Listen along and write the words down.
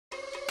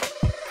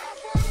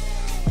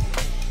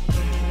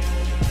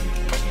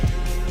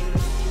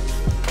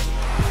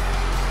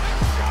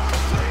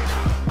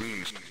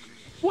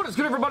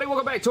good, everybody?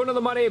 Welcome back to another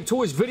My Damn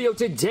Toys video.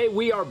 Today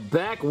we are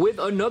back with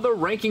another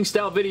ranking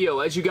style video.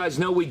 As you guys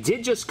know, we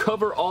did just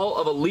cover all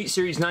of Elite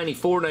Series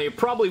 94. Now you're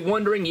probably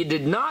wondering, you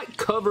did not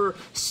cover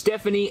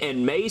Stephanie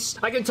and Mace.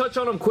 I can touch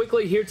on them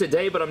quickly here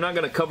today, but I'm not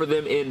going to cover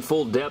them in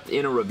full depth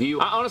in a review.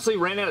 I honestly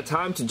ran out of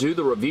time to do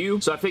the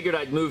review, so I figured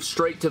I'd move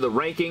straight to the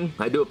ranking.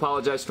 I do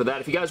apologize for that.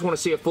 If you guys want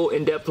to see a full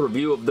in-depth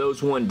review of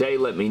those one day,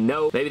 let me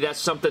know. Maybe that's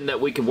something that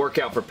we can work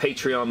out for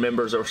Patreon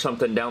members or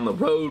something down the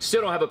road.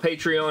 Still don't have a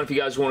Patreon. If you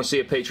guys want to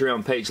see a Patreon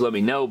page, let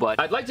me know,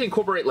 but I'd like to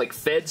incorporate like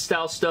Fed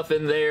style stuff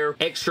in there,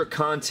 extra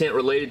content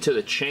related to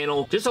the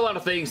channel, just a lot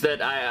of things that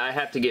I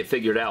have to get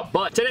figured out.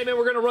 But today, man,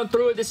 we're going to run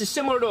through it. This is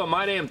similar to a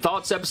My Damn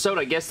Thoughts episode.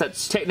 I guess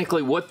that's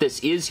technically what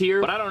this is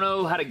here, but I don't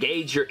know how to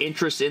gauge your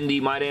interest in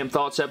the My Damn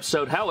Thoughts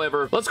episode.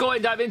 However, let's go ahead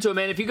and dive into it,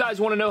 man. If you guys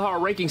want to know how our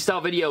ranking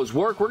style videos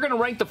work, we're going to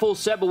rank the full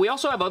set, but we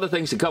also have other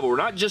things to cover. We're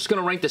not just going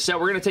to rank the set.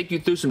 We're going to take you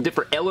through some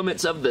different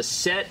elements of the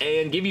set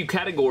and give you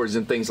categories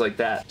and things like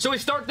that. So we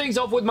start things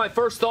off with my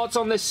first thoughts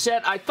on this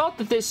set. I thought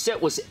that this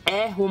set was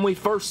when we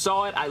first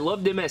saw it. I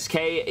loved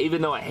MSK,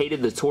 even though I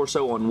hated the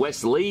torso on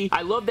Wes Lee.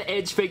 I love the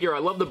Edge figure. I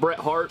love the Bret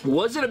Hart.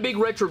 Wasn't a big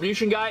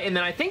Retribution guy, and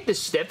then I think the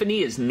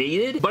Stephanie is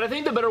needed, but I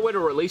think the better way to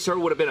release her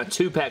would have been a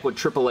 2-pack with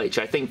Triple H.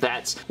 I think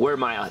that's where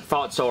my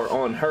thoughts are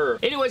on her.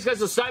 Anyways,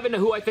 guys, let's dive into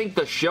who I think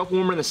the shelf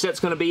warmer in the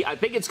set's going to be. I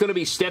think it's going to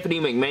be Stephanie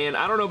McMahon.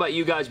 I don't know about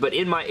you guys, but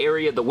in my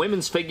area, the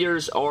women's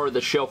figures are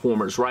the shelf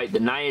warmers, right? The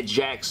Nia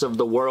Jax of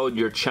the world,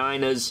 your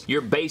Chynas,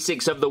 your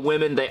basics of the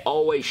women, they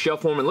always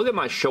shelf warm. And look at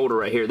my shoulder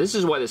right here. This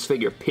is why this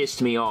figure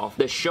pissed me off.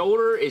 The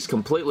shoulder is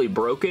completely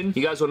broken.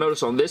 You guys will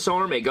notice on this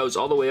arm, it goes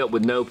all the way up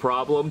with no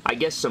problem. I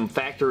guess some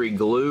factory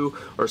glue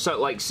or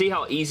something. Like, see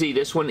how easy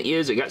this one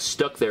is? It got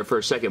stuck there for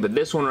a second, but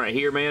this one right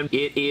here, man,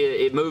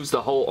 it moves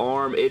the whole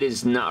arm. It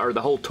is not, or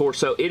the whole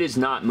torso. It is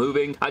not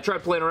moving. I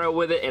tried playing around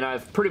with it, and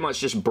I've pretty much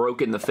just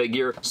broken the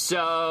figure.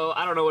 So,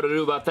 I don't know what to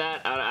do about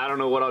that. I don't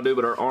know what I'll do,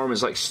 but her arm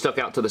is like stuck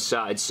out to the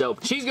side. So,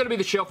 she's going to be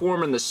the shelf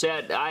warmer in the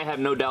set. I have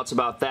no doubts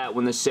about that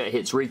when this set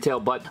hits retail,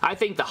 but I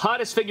think the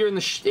hottest figure in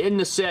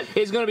the set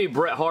is going to be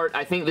Bret Hart.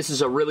 I think this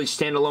is a really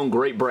standalone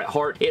great Bret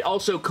Hart. It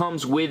also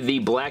comes with the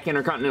Black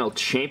Intercontinental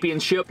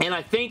Championship, and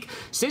I think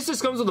since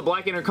this comes with the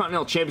Black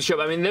Intercontinental Championship,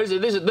 I mean,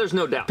 there's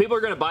no doubt. People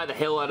are going to buy the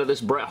hell out of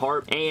this Bret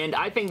Hart, and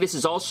I think this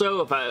is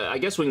also, if I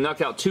guess we can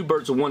knock out two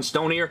birds with one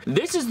stone here,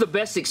 this is the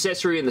best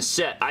accessory in the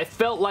set. I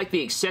felt like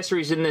the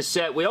accessories in this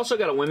set, we also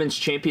got a Women's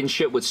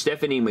Championship with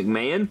Stephanie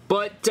McMahon,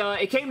 but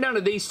it came down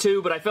to these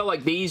two, but I felt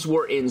like these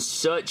were in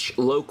such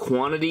low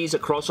quantities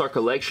across our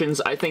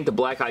collections. I think the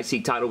Black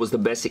IC title was the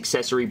best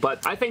accessory,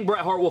 but I think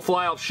Bret Hart will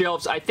fly off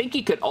shelves. I think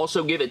he could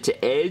also give it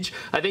to Edge.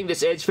 I think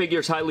this Edge figure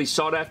is highly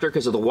sought after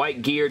because of the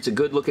white gear. It's a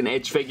good looking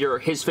Edge figure.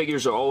 His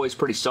figures are always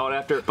pretty sought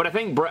after, but I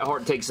think Bret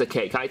Hart takes the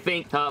cake. I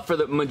think for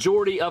the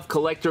majority of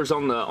collectors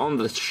on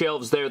the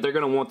shelves there, they're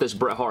going to want this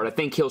Bret Hart. I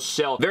think he'll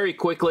sell very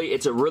quickly.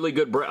 It's a really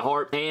good Bret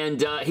Hart,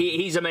 and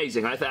he's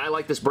amazing. I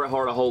like this Bret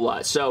Hart a whole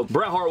lot, so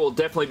Bret Hart will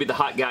definitely be the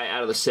hot guy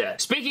out of the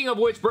set. Speaking of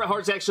which, Bret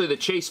Hart's actually the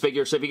Chase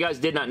figure, so if you guys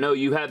did not know,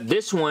 you have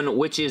this one,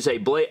 which is a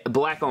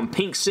black on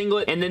pink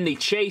singlet, and then the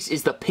Chase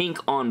is the pink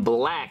on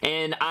black,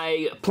 and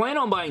I plan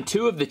on buying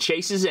two of the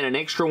Chases and an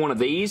extra one of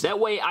these. That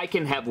way I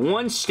can have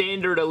one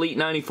standard Elite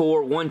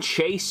 94, one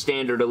Chase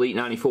standard Elite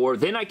 94,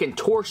 then I can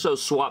torso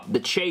swap the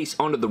Chase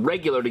onto the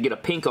regular to get a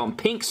pink on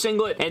pink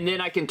singlet, and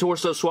then I can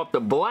torso swap the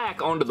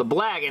black onto the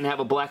black and have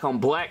a black on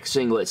black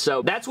singlet.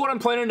 So that's what I'm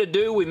planning to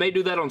do. We may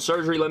do that on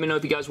surgery. Let me know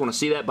if you guys want to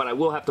see that, but I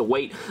will have to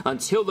wait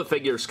until the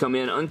figures come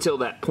in. Until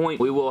that point,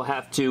 we will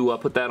have to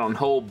put that on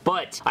hold,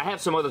 but I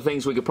have some other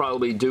things we could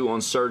probably do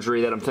on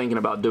surgery that I'm thinking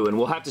about doing.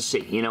 We'll have to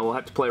see. You know, we'll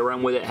have to play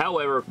around with it.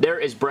 However, there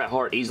is Bret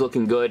Hart. He's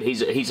looking good.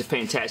 He's a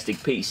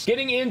fantastic piece.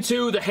 Getting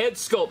into the head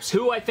sculpts,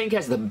 who I think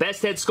has the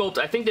best head sculpt,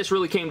 I think this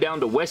really came down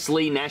to Wes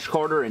Lee, Nash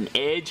Carter, and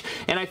Edge,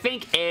 and I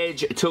think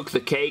Edge took the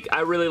cake.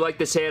 I really like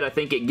this head. I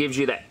think it gives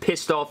you that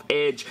pissed off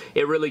Edge.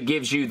 It really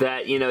gives you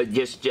that, you know,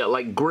 just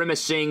like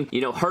grimacing,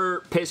 you know,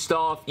 hurt, pissed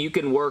off. You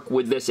can work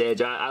with this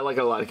Edge. I like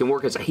it a lot. It can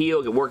work as a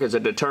heel. It can work as a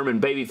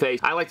determined babyface.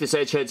 I like this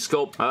Edge head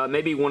sculpt.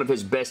 Maybe one of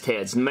his best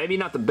heads. Maybe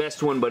not the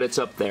best one, but it's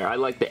up there. I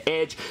like the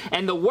Edge.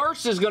 And the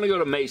worst is going to go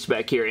to Mace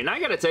back here. And I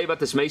got to tell you about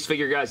this Mace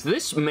figure, guys.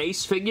 This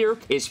Mace figure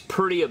is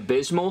pretty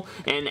abysmal.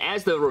 And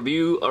as the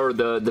review or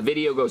the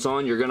video goes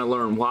on, you're going to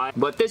learn why.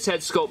 But this head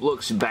sculpt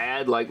looks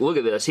bad. Like, look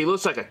at this. He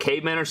looks like a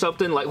caveman or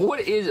something. Like, what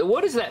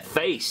is that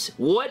face?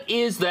 What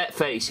is that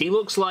face? He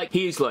looks like,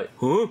 he's like,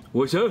 huh?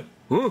 What's that?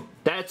 Huh?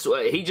 That's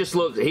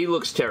he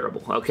looks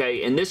terrible,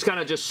 okay? And this kind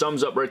of just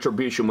sums up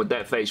Retribution with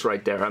that face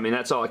right there. I mean,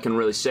 that's all I can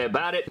really say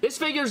about it. This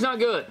figure's not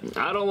good.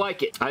 I don't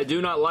like it. I do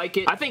not like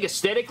it. I think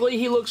aesthetically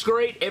he looks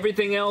great.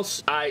 Everything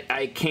else,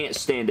 I can't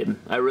stand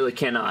him. I really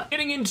cannot.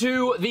 Getting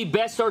into the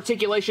best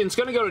articulation, it's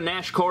going to go to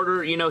Nash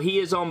Carter. You know, he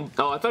is on,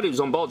 oh, I thought he was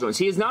on ball joints.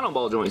 He is not on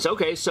ball joints.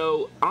 Okay,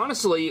 so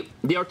honestly,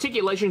 the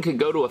articulation could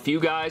go to a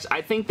few guys.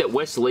 I think that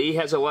Wes Lee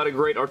has a lot of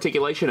great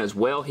articulation as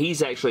well.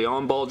 He's actually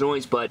on ball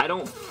joints, but I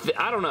don't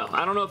know.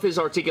 I don't know if his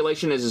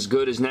articulation is as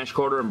good as Nash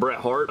Carter and Bret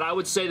Hart, but I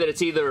would say that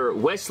it's either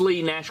Wes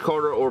Lee, Nash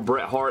Carter, or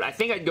Bret Hart. I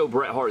think I'd go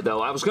Bret Hart,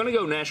 though. I was going to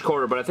go Nash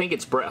Carter, but I think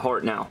it's Bret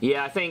Hart now.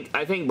 Yeah, I think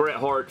Bret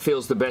Hart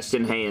feels the best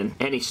in hand,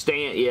 and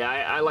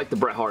I like the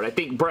Bret Hart. I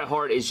think Bret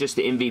Hart is just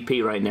the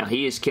MVP right now.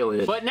 He is killing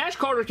it. But Nash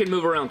Carter can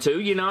move around, too.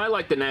 You know, I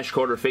like the Nash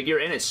Carter figure,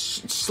 and it's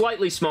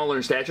slightly smaller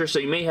in stature, so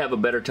you may have a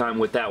better time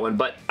with that one,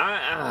 but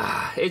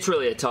it's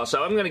really a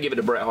toss-up. I'm going to give it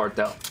to Bret Hart,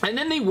 though. And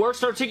then the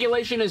worst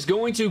articulation is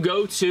going to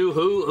go to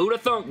who'd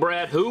have thunk, Brad?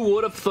 Who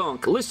would have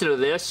thunk? Listen to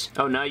this.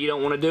 Oh, now you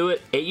don't want to do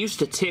it? It used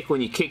to tick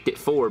when you kicked it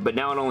forward, but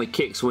now it only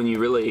kicks when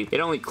you it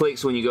only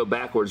clicks when you go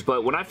backwards.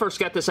 But when I first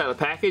got this out of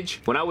the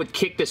package, when I would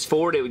kick this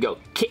forward, it would go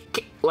kick,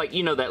 kick. Like,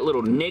 you know, that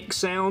little nick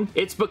sound.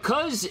 It's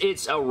because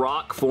it's a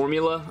Rock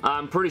formula.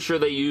 I'm pretty sure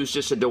they used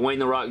just a Dwayne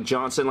The Rock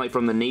Johnson, like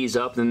from the knees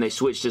up, then they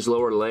switched his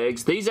lower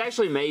legs. These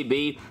actually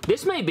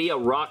this may be a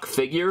Rock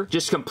figure,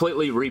 just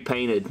completely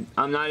repainted.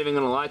 I'm not even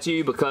going to lie to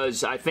you,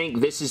 because I think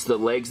this is the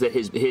legs that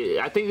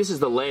I think this is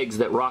the legs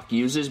that Rock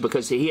uses,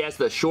 because he has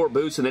the short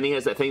boots, and then he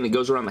has that thing that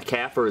goes around the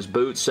calf for his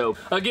boots. So,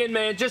 again,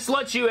 man, just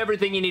lets you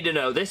everything you need to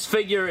know. This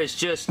figure is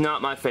just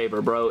not my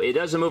favorite, bro. It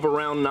doesn't move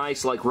around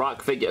nice like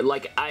Rock figure.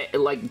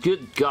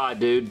 Good God,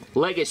 dude.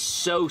 Leg is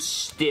so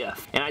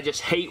stiff, and I just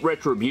hate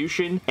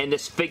Retribution, and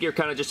this figure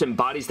kind of just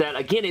embodies that.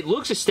 Again, it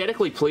looks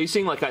aesthetically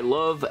pleasing. Like, I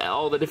love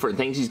all the different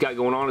things he's got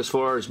going on as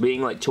far as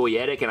being, like,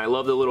 toyetic, and I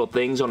love the little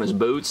things on his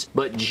boots,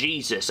 but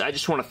Jesus, I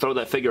just want to throw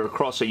that figure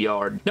across a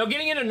yard. Now,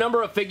 getting in a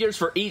number of figures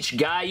for each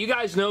guy, you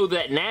guys know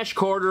that Nash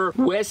Carter,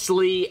 Wes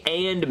Lee,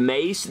 and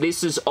Mace,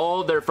 this is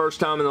all their first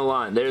time in the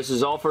line. This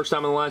is all first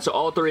time in the line, so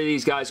all three of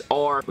these guys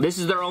this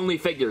is their only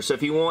figure. So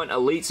if you want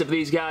elites of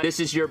these guys, this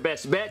is your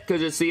best bet,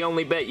 because it's the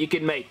only bet you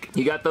can make.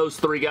 You got those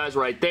three guys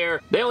right there.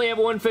 They only have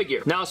one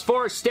figure. Now, as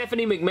far as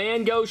Stephanie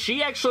McMahon goes,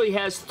 she actually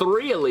has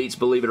 3 elites,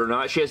 believe it or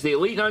not. She has the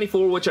Elite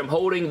 94, which I'm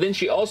holding. Then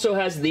she also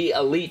has the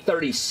Elite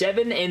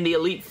 37 and the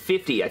Elite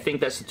 50. I think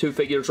that's the 2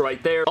 figures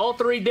right there. All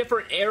 3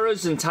 different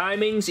eras and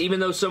timings, even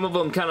though some of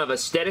them kind of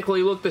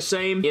aesthetically look the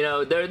same. You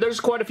know,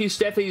 there's quite a few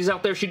Stephanies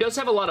out there. She does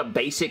have a lot of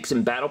basics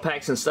and battle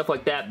packs and stuff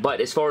like that,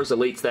 but as far as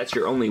elites, that's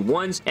your only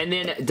ones. And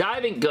then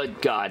diving,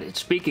 good God,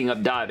 speaking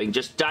of diving,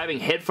 just diving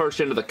headfirst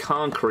into the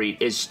concrete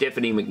is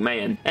Stephanie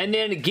McMahon. And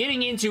then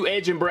getting into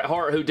Edge and Bret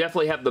Hart, who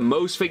definitely have the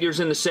most figures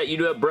in the set. You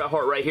do have Bret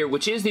Hart right here,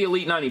 which is the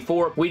Elite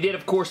 94. We did,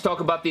 of course, talk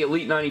about the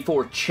Elite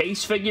 94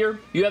 Chase figure.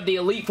 You have the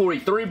Elite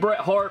 43 Bret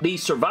Hart, the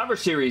Survivor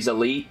Series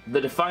Elite,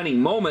 the Defining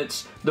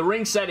Moments, the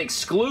ringside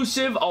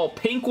exclusive all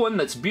pink one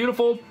that's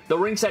beautiful, the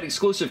ringside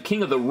exclusive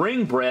King of the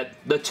Ring Bret,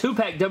 the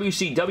 2-pack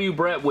WCW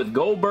Bret with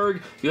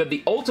Goldberg, you have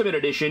the Ultimate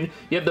Edition,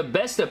 you have the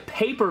Best of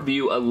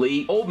Pay-Per-View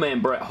Elite, Old Man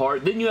Bret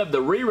Hart, then you have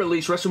the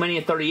re-release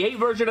WrestleMania 38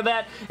 version of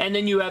that, and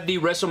then you have the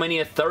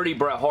WrestleMania 30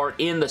 Bret Hart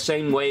in the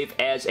same wave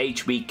as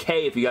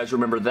HBK, if you guys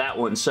remember that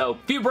one. So, a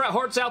few Bret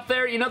Harts out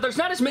there. You know, there's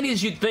not as many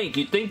as you'd think.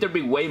 You'd think there'd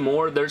be way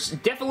more. There's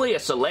definitely a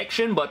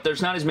selection, but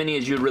there's not as many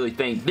as you'd really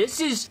think. This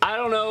is, I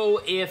don't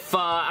know if,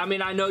 I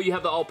mean, I know you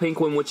have the all pink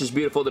one, which is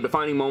beautiful. The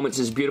Defining Moments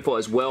is beautiful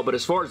as well, but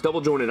as far as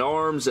double jointed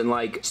arms and,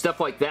 like, stuff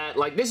like that,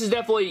 like, this is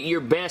definitely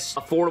your best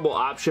affordable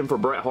option for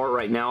Bret Hart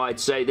right now, I'd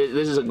say.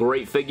 This is a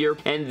great figure.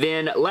 And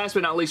then, last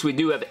but not least, we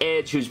do have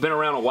Edge, who's been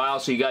around a while,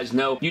 so you guys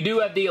know. You do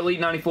have the Elite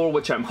 94,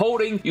 which I'm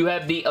holding. You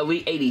have the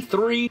Elite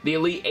 83, the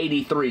Elite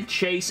 83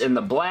 Chase in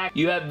the black.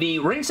 You have the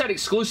ringside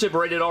exclusive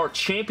Rated R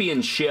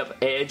Championship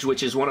Edge,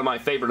 which is one of my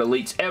favorite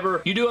elites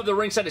ever. You do have the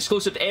ringside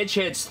exclusive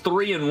Edgeheads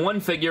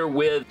 3-in-1 figure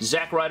with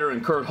Zack Ryder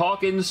and Kurt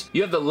Hawkins.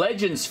 You have the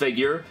Legends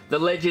figure, the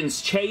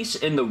Legends Chase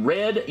in the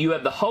red. You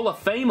have the Hall of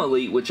Fame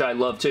Elite, which I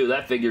love too.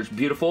 That figure's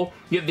beautiful.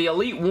 You have the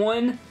Elite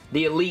 1,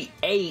 the Elite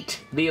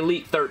 8, the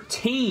Elite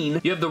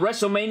 13. You have the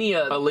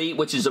WrestleMania Elite,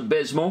 which is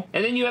abysmal.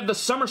 And then you have the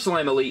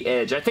SummerSlam Elite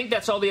Edge. I think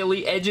that's all the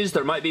Elite Edges.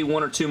 There might be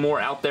 1 or 2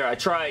 more out there. I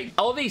try.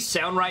 All these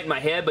sound right in my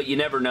head, but you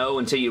never know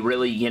until you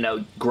really, you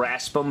know,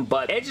 grasp them.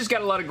 But Edge has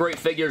got a lot of great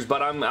figures,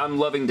 but I'm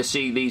loving to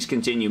see these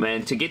continue,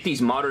 man. To get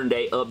these modern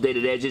day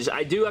updated Edges,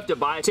 I do have to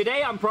buy.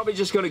 Today, I'm probably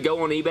just going to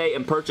go on eBay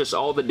and purchase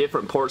all the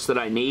different parts that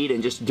I need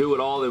and just do it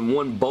all in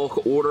one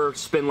bulk order.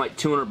 Spend like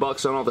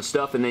 $200 on all the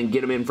stuff and then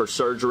get them in for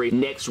surgery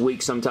next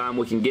week sometime.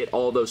 We can get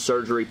all those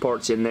surgery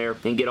parts in there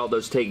and get all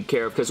those taken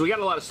care of, because we got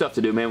a lot of stuff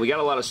to do, man. We got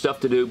a lot of stuff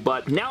to do,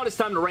 but now it's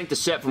time to rank the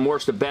set from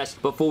worst to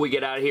best before we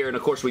get out of here. And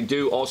of course, we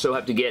do also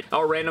have to get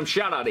our random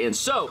shout out in.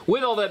 So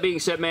with all that being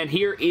said, man,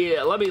 here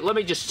is, let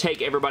me just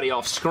take everybody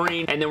off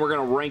screen, and then we're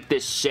going to rank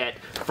this set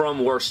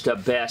from worst to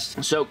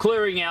best. So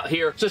clearing out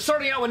here. So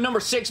starting out with number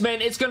 6,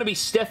 man, it's going to be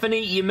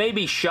Stephanie. You may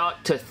be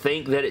shocked to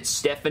think that it's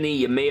Stephanie.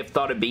 You may have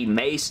thought it'd be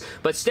Mace,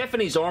 but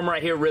Stephanie's arm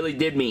right here really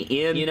did me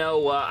in. You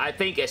know, I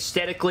think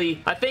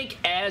aesthetically, I think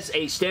as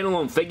a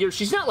standalone figure,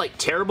 she's not like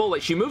terrible.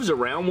 Like, she moves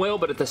around well,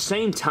 but at the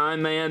same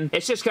time, man,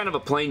 it's just kind of a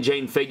plain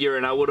Jane figure,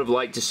 and I would have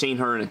liked to seen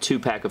her in a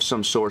 2-pack of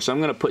some sort. So I'm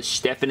going to put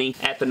Stephanie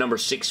at the number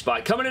 6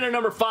 spot. Coming in at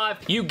number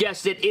 5, you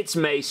guessed it, it's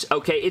Mace.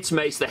 Okay, it's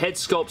Mace. The head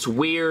sculpt's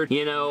weird.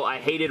 You know, I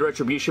hated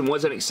Retribution.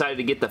 Wasn't excited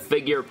to get the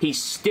figure.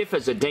 He's stiff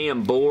as a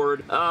damn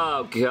board.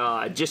 Oh,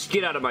 God. Just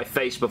get out of my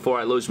face before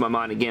I lose my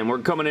mind again. We're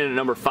coming in at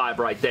number 5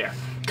 right there.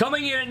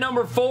 Coming in at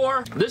number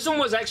 4, this one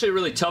was actually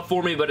really tough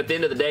for me, but at the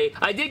end of the day,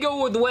 I did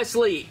go with Wes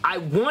Lee. I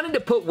wanted to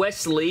put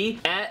Wes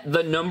Lee at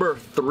the number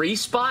 3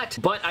 spot,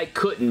 but I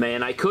couldn't,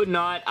 man. I could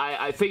not.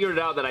 I figured it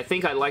out that I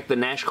think I like the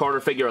Nash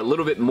Carter figure a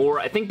little bit more.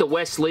 I think the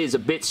Wes Lee is a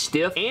bit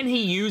stiff, and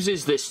he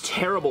uses this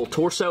terrible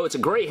torso. It's a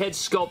great head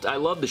sculpt. I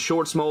love the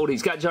shorts mold.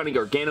 He's got Johnny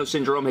Gargano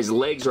syndrome. His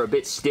legs are a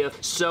bit stiff,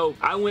 so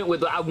I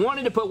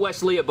wanted to put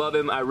Wes Lee above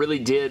him. I really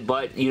did,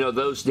 but, you know,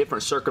 those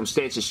different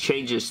circumstances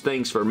changes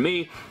things for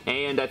me,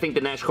 and I think the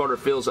Nash Carter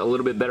feels a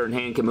little bit better in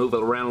hand, can move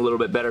it around a little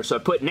bit better, so I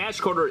put Nash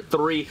Carter at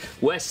 3,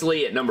 Wes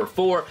Lee at number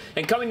 4,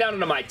 and coming down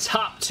into my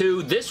top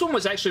 2, this one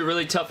was actually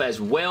really tough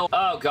as well.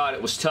 Oh, God,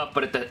 it was tough,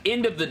 but at the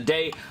end of the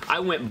day,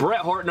 I went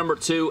Bret Hart number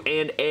 2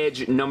 and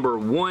Edge number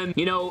 1.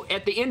 You know,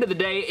 at the end of the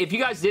day, if you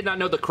guys did not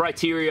know the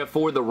criteria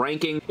for the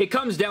ranking, it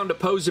comes down to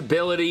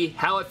posability,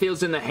 how it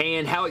feels in the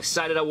hand, how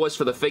excited I was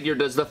for the figure,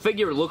 does the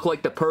figure look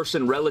like the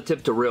person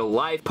relative to real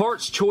life,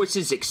 parts,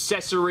 choices,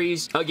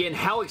 accessories, again,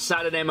 how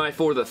excited am I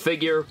for the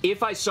figure,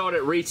 if I saw it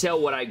at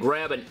retail, would I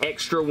grab an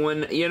extra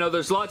one? You know,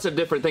 there's lots of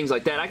different things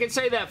like that. I can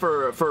say that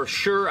for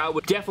sure. I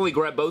would definitely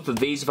grab both of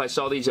these if I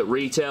saw these at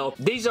retail.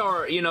 These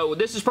are, you know,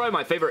 this is probably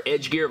my favorite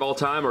Edge gear of all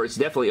time, or it's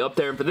definitely up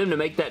there, and for them to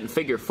make that in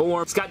figure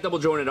form, it's got double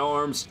jointed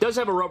arms, does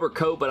have a rubber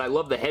coat, but I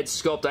love the head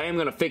sculpt. I am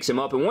going to fix him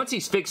up, and once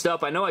he's fixed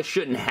up, I know I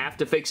shouldn't have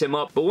to fix him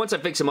up, but once I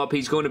fix him up,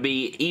 he's going to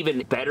be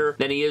even better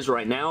than he is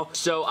right now.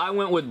 So I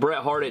went with Bret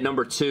Hart at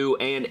number 2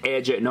 and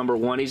Edge at number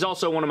 1. He's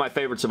also one of my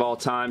favorites of all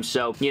time,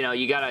 so, you know,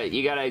 you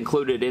gotta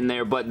include it in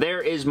there, but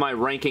there is my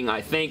ranking,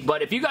 I think.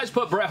 But if you guys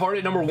put Bret Hart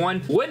at number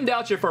 1, wouldn't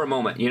doubt you for a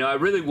moment. You know, I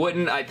really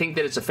wouldn't. I think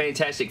that it's a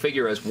fantastic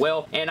figure as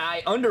well, and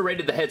I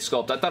underrated the head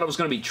sculpt. I thought it was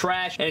going to be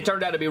trash, and it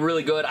turned out to be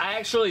really good. I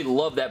actually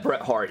love that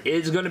Bret Hart.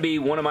 It's going to be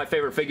one of my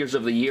favorite figures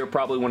of the year,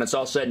 probably when it's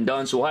all said and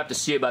done, so we'll have to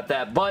see about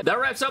that. But that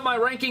wraps up my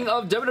ranking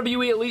of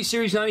WWE Elite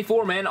Series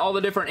 94, man. All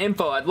the different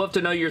info. I'd love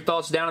to know your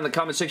thoughts down in the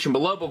comment section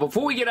below, but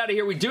before we get out of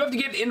here, we do have to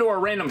get into our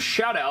random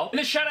shout-out. And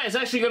this shout-out is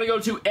actually going to go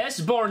to S.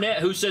 Barnett,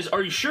 who says,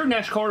 "Are you sure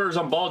Nash Carter is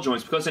on ball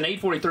joints? Because in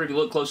 843, if you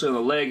look closer on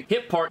the leg,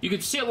 hip part, you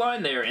can see a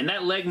line there, and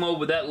that leg mold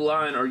with that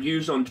line are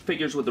used on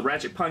figures with the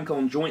ratchet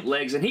pinecone joint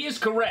legs," and he is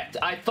correct.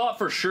 I thought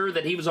for sure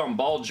that he was on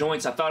ball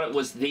joints. I thought it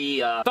was the,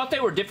 thought they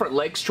were different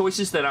legs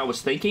choices than I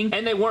was thinking,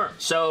 and they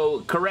weren't.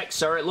 So, correct,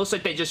 sir. It looks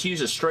like they just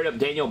used a straight-up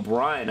Daniel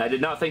Bryan. I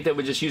did not think they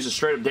would just use a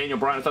straight-up Daniel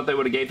Bryan. I thought they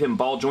would have gave him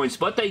ball joints,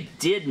 but they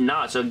did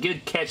not. So,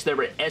 good catch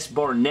there at S.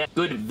 Barnett.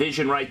 Good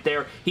vision right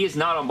there. He is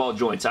not on ball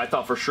joints. I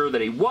thought for sure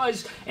that he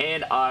was,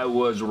 and I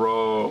was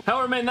wrong.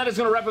 However, man, that is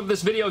going to wrap up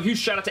this video. Huge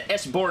shout out to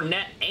S.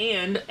 Barnett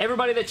and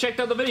everybody that checked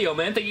out the video,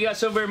 man. Thank you guys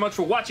so very much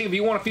for watching. If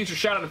you want a future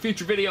shout out in a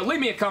future video, leave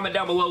me a comment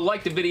down below,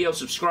 like the video,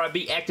 subscribe,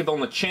 be active on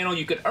the channel.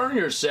 You could earn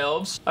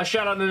yourselves a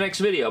shout out in the next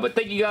video. But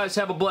thank you guys.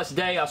 Have a blessed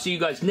day. I'll see you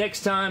guys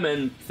next time,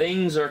 and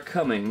things are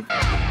coming.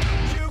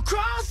 You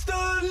crossed the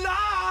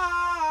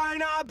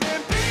line. I've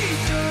been